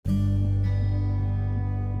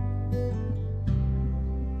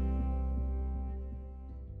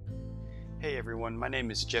everyone, my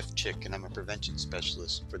name is Jeff Chick and I'm a prevention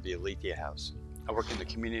specialist for the Alethea House. I work in the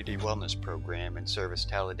Community Wellness Program and service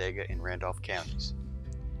Talladega and Randolph counties.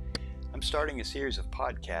 I'm starting a series of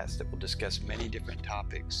podcasts that will discuss many different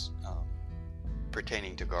topics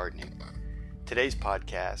pertaining to gardening. Today's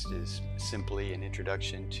podcast is simply an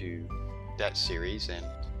introduction to that series, and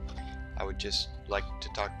I would just like to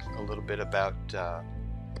talk a little bit about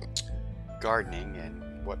gardening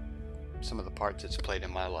and what some of the parts it's played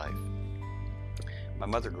in my life. My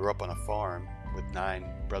mother grew up on a farm with 9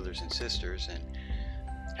 brothers and sisters, and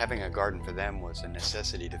having a garden for them was a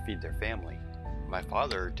necessity to feed their family. My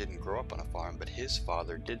father didn't grow up on a farm, but his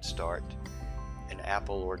father did start an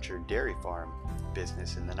apple orchard dairy farm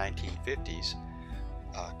business in the 1950s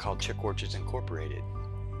called Chick Orchards Incorporated.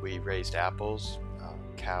 We raised apples,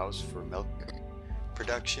 cows for milk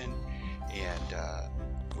production, and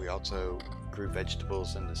we also grew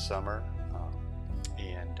vegetables in the summer,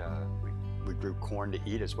 and we grew corn to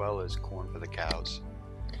eat as well as corn for the cows.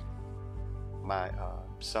 My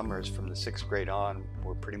summers from the 6th grade on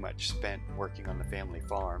were pretty much spent working on the family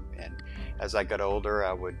farm, and as I got older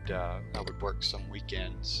I would work some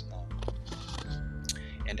weekends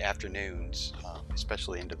and afternoons,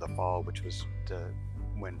 especially into the fall, which was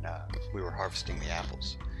when we were harvesting the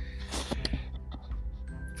apples.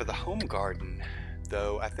 For the home garden,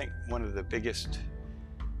 though, I think one of the biggest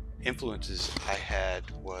influences I had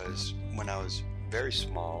was when I was very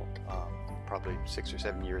small, probably 6 or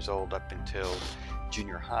 7 years old up until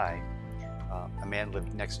junior high. A man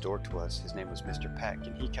lived next door to us. His name was Mr. Peck,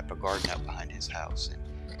 and he kept a garden out behind his house,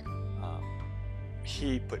 and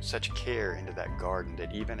he put such care into that garden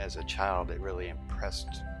that even as a child it really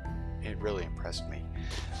impressed me.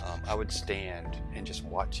 I would stand and just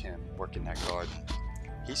watch him work in that garden.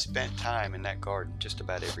 He spent time in that garden just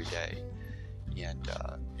about every day, and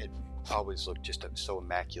it always looked just so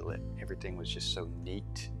immaculate. Everything was just so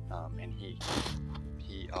neat, and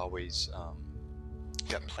he always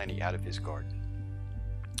got plenty out of his garden.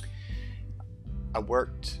 I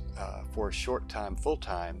worked for a short time,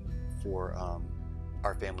 full-time, for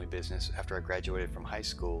our family business after I graduated from high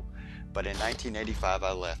school, but in 1985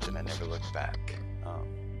 I left and I never looked back.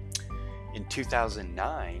 In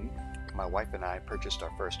 2009, my wife and I purchased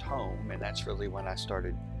our first home, and that's really when I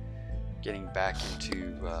started getting back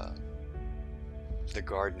into the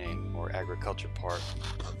gardening or agriculture part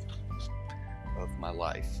of my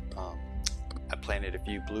life. I planted a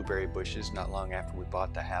few blueberry bushes not long after we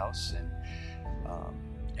bought the house, and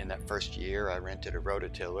in that first year I rented a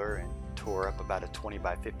rototiller and tore up about a 20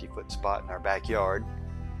 by 50 foot spot in our backyard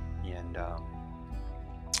and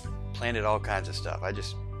planted all kinds of stuff.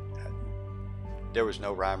 There was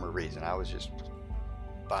no rhyme or reason. I was just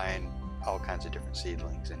buying all kinds of different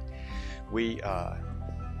seedlings, and we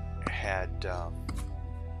had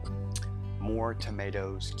more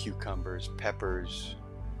tomatoes, cucumbers, peppers,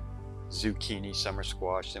 zucchini, summer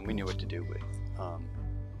squash than we knew what to do with.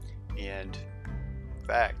 And in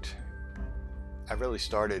fact, I really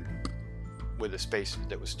started with a space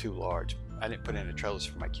that was too large. I didn't put in a trellis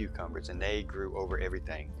for my cucumbers, and they grew over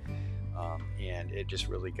everything. And it just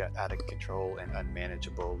really got out of control and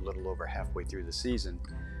unmanageable a little over halfway through the season.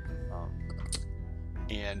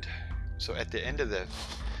 And so at the end of the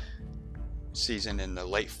season in the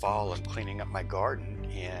late fall, I'm cleaning up my garden,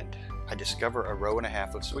 and I discover a row and a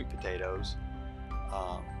half of sweet potatoes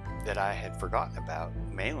that I had forgotten about,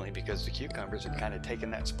 mainly because the cucumbers had kind of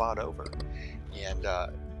taken that spot over. And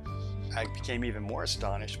I became even more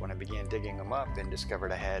astonished when I began digging them up and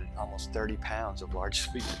discovered I had almost 30 pounds of large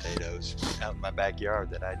sweet potatoes out in my backyard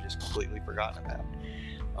that I just completely forgotten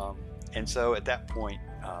about. And so at that point,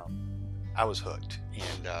 I was hooked,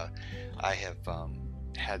 and I have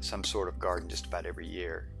had some sort of garden just about every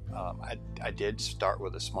year. I did start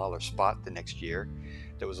with a smaller spot the next year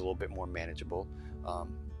that was a little bit more manageable.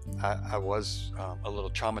 I was a little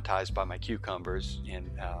traumatized by my cucumbers, and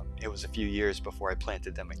it was a few years before I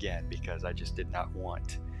planted them again because I just did not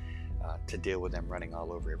want to deal with them running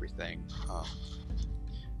all over everything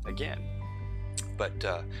again. But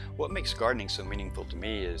what makes gardening so meaningful to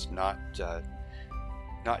me is not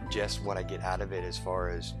just what I get out of it as far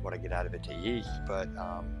as what I get out of it to eat, but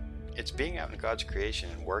it's being out in God's creation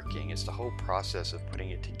and working. It's the whole process of putting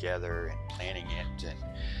it together and planning it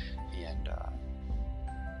and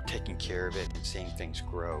taking care of it and seeing things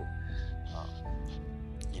grow.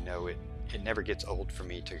 It never gets old for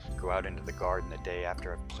me to go out into the garden the day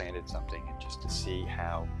after I've planted something and just to see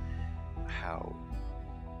how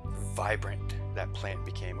vibrant that plant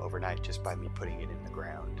became overnight just by me putting it in the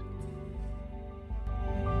ground.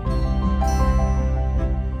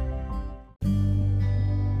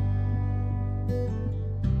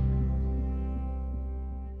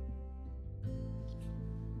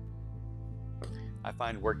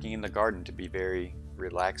 find working in the garden to be very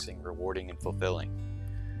relaxing, rewarding, and fulfilling.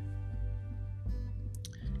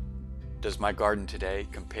 Does my garden today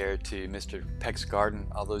compare to Mr. Peck's garden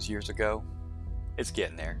all those years ago? It's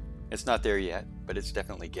getting there. It's not there yet, but it's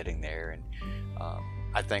definitely getting there. And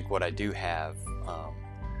I think what I do have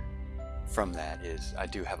from that is I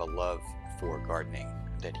do have a love for gardening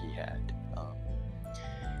that he had.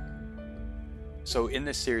 So in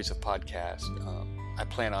this series of podcasts, I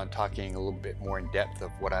plan on talking a little bit more in depth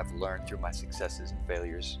of what I've learned through my successes and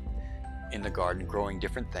failures in the garden, growing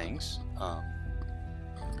different things,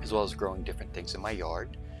 as well as growing different things in my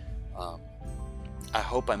yard. I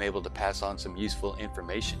hope I'm able to pass on some useful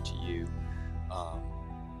information to you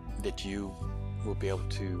that you will be able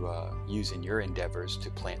to use in your endeavors to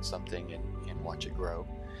plant something and watch it grow.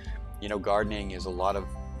 You know, gardening is a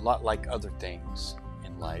lot like other things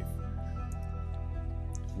in life.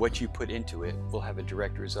 What you put into it will have a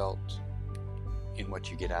direct result in what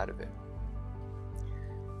you get out of it.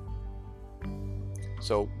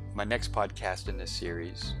 So my next podcast in this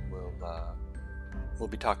series we'll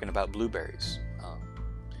be talking about blueberries,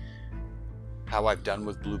 how I've done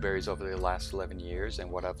with blueberries over the last 11 years and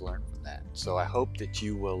what I've learned from that. So I hope that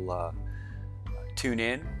you will tune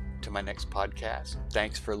in to my next podcast.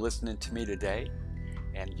 Thanks for listening to me today,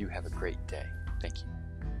 and you have a great day. Thank you.